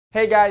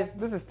Hey guys,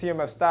 this is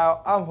TMF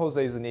Style. I'm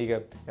Jose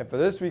Zuniga, and for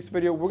this week's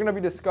video, we're going to be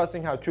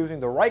discussing how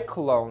choosing the right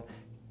cologne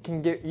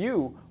can get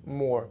you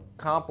more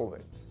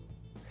compliments.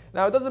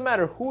 Now, it doesn't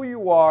matter who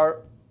you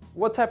are,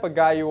 what type of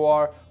guy you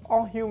are,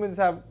 all humans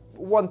have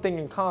one thing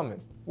in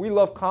common. We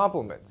love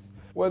compliments,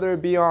 whether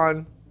it be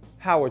on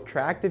how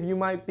attractive you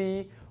might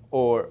be,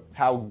 or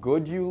how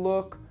good you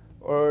look,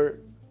 or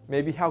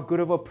maybe how good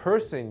of a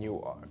person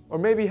you are, or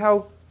maybe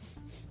how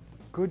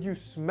good you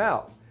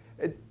smell.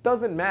 It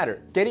doesn't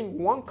matter.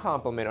 Getting one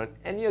compliment on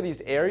any of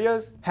these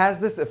areas has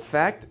this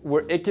effect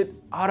where it could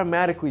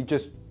automatically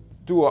just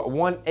do a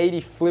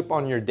 180 flip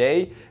on your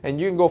day, and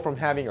you can go from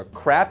having a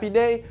crappy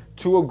day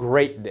to a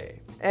great day.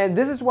 And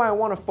this is why I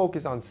want to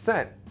focus on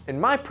scent. In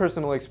my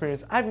personal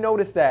experience, I've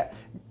noticed that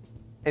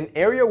an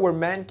area where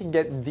men can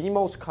get the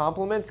most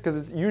compliments, because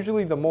it's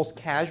usually the most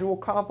casual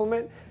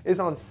compliment, is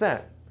on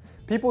scent.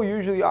 People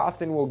usually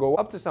often will go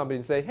up to somebody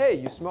and say, "Hey,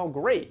 you smell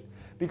great,"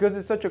 because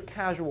it's such a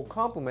casual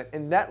compliment,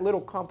 and that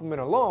little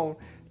compliment alone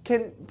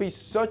can be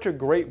such a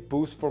great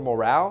boost for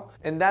morale,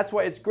 and that's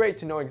why it's great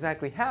to know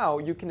exactly how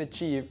you can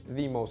achieve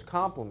the most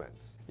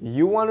compliments.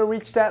 You want to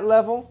reach that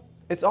level?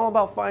 It's all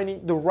about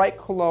finding the right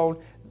cologne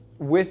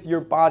with your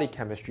body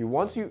chemistry.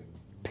 Once you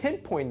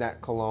pinpoint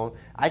that cologne,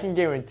 I can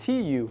guarantee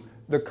you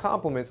the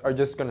compliments are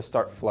just gonna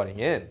start flooding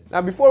in.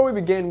 Now, before we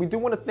begin, we do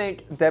want to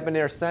thank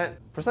Debonair Scent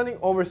for sending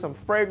over some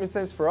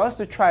fragrances for us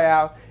to try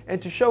out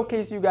and to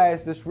showcase you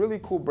guys this really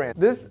cool brand.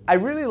 I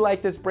really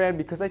like this brand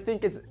because I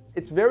think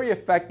it's very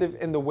effective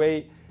in the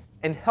way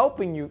in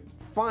helping you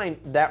find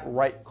that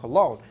right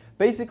cologne.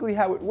 Basically,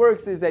 how it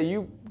works is that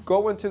you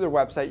go into their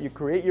website, you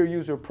create your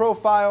user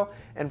profile,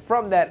 and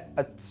from that,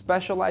 a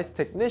specialized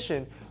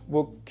technician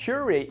will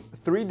curate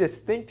 3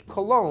 distinct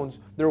colognes.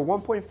 They're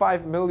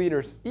 1.5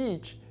 milliliters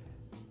each,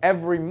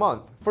 every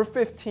month for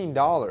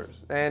 $15.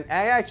 And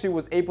I actually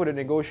was able to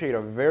negotiate a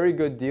very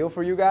good deal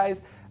for you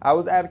guys. I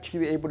was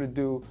actually able to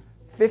do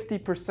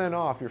 50%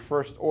 off your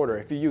first order.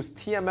 If you use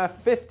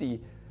TMF50,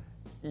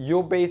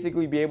 you'll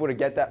basically be able to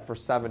get that for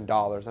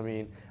 $7. I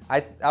mean,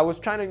 I was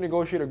trying to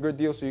negotiate a good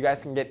deal so you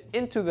guys can get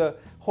into the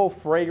whole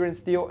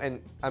fragrance deal, and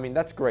I mean,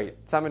 that's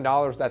great.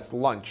 $7, that's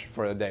lunch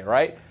for the day,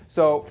 right?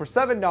 So for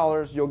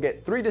 $7, you'll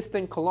get 3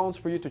 distinct colognes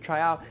for you to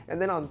try out,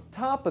 and then on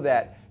top of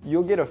that,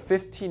 you'll get a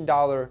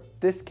 $15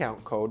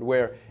 discount code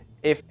where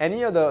if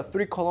any of the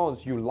 3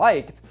 colognes you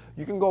liked,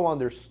 you can go on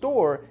their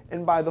store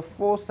and buy the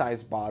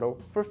full-size bottle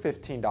for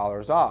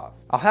 $15 off.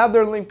 I'll have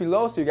their link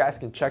below so you guys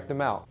can check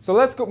them out. So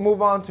let's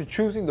move on to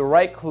choosing the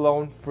right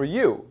cologne for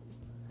you.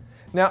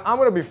 Now, I'm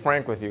gonna be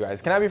frank with you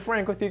guys. Can I be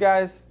frank with you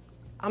guys?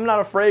 I'm not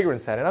a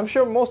fragrance head, and I'm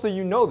sure most of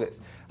you know this.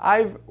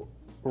 I've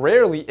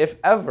rarely, if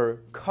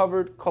ever,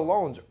 covered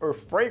colognes or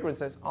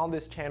fragrances on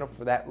this channel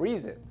for that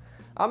reason.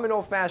 I'm an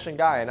old-fashioned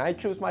guy, and I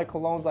choose my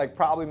colognes like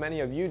probably many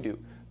of you do.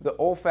 The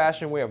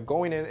old-fashioned way of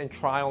going in and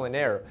trial and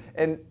error.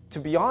 And to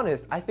be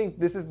honest, I think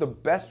this is the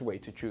best way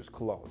to choose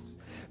colognes.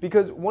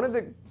 Because one of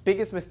the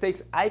biggest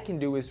mistakes I can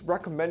do is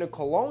recommend a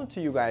cologne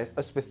to you guys,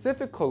 a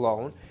specific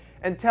cologne,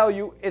 and tell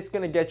you it's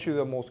gonna get you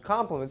the most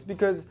compliments,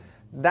 because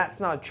that's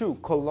not true.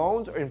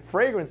 Colognes and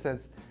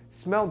fragrances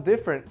smell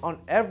different on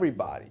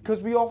everybody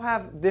because we all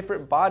have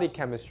different body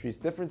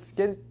chemistries, different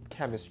skin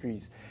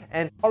chemistries,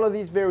 and all of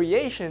these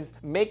variations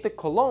make the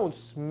cologne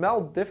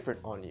smell different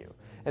on you.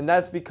 And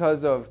that's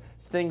because of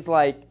things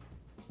like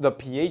the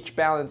pH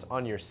balance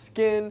on your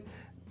skin,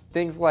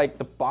 things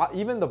like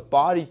even the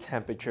body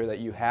temperature that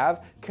you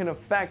have can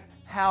affect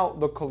how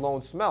the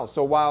cologne smells.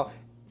 So while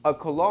a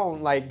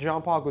cologne like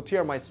Jean Paul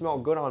Gaultier might smell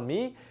good on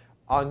me,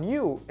 on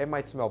you it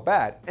might smell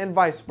bad, and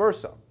vice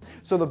versa.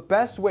 So the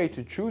best way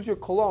to choose your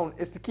cologne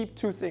is to keep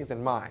 2 things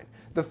in mind.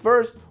 The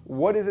first,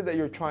 what is it that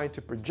you're trying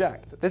to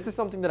project? This is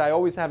something that I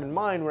always have in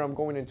mind when I'm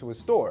going into a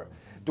store.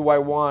 Do I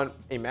want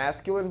a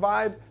masculine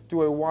vibe?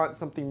 Do I want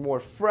something more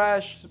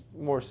fresh,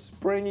 more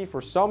springy for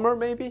summer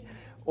maybe?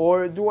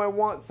 Or do I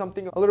want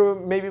something a little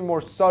maybe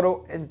more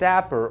subtle and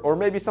dapper, or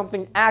maybe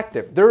something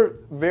active? There are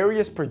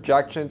various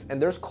projections,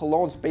 and there's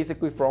colognes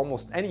basically for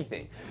almost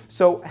anything.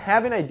 So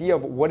have an idea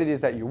of what it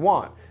is that you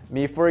want.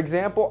 Me, for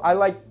example, I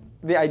like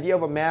the idea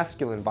of a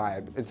masculine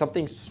vibe. It's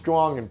something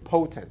strong and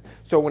potent.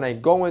 So when I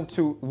go in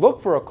to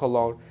look for a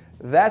cologne,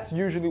 that's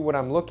usually what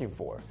I'm looking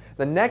for.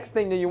 The next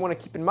thing that you want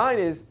to keep in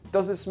mind is,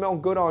 does it smell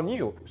good on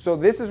you? So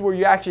this is where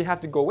you actually have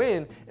to go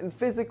in and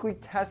physically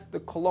test the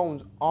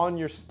colognes on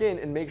your skin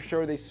and make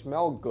sure they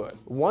smell good.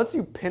 Once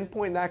you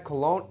pinpoint that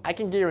cologne, I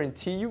can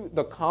guarantee you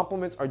the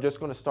compliments are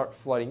just going to start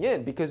flooding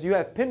in because you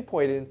have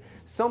pinpointed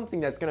something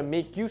that's going to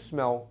make you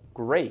smell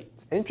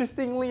great.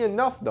 Interestingly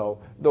enough though,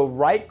 the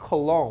right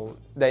cologne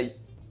that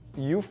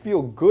you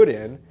feel good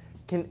in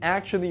can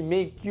actually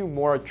make you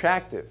more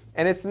attractive.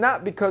 And it's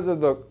not because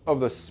of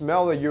the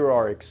smell that you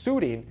are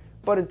exuding,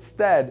 but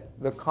instead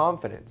the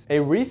confidence. A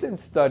recent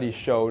study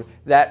showed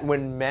that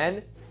when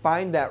men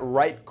find that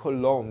right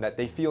cologne that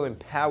they feel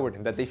empowered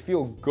in, that they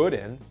feel good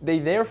in, they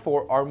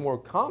therefore are more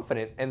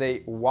confident and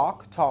they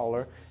walk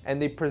taller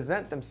and they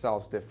present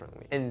themselves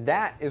differently. And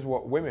that is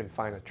what women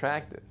find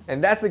attractive.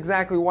 And that's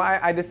exactly why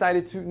I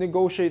decided to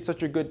negotiate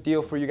such a good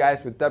deal for you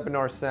guys with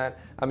Debonair scent.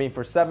 I mean,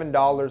 for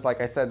 $7, like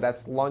I said,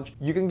 that's lunch.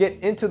 You can get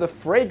into the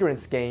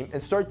fragrance game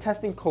and start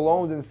testing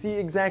colognes and see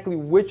exactly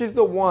which is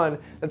the one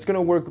that's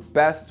gonna work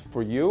best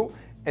for you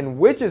and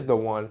which is the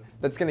one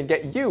that's gonna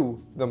get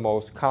you the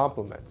most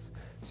compliments.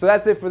 So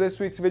that's it for this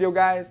week's video,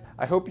 guys.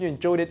 I hope you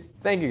enjoyed it.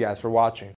 Thank you guys for watching.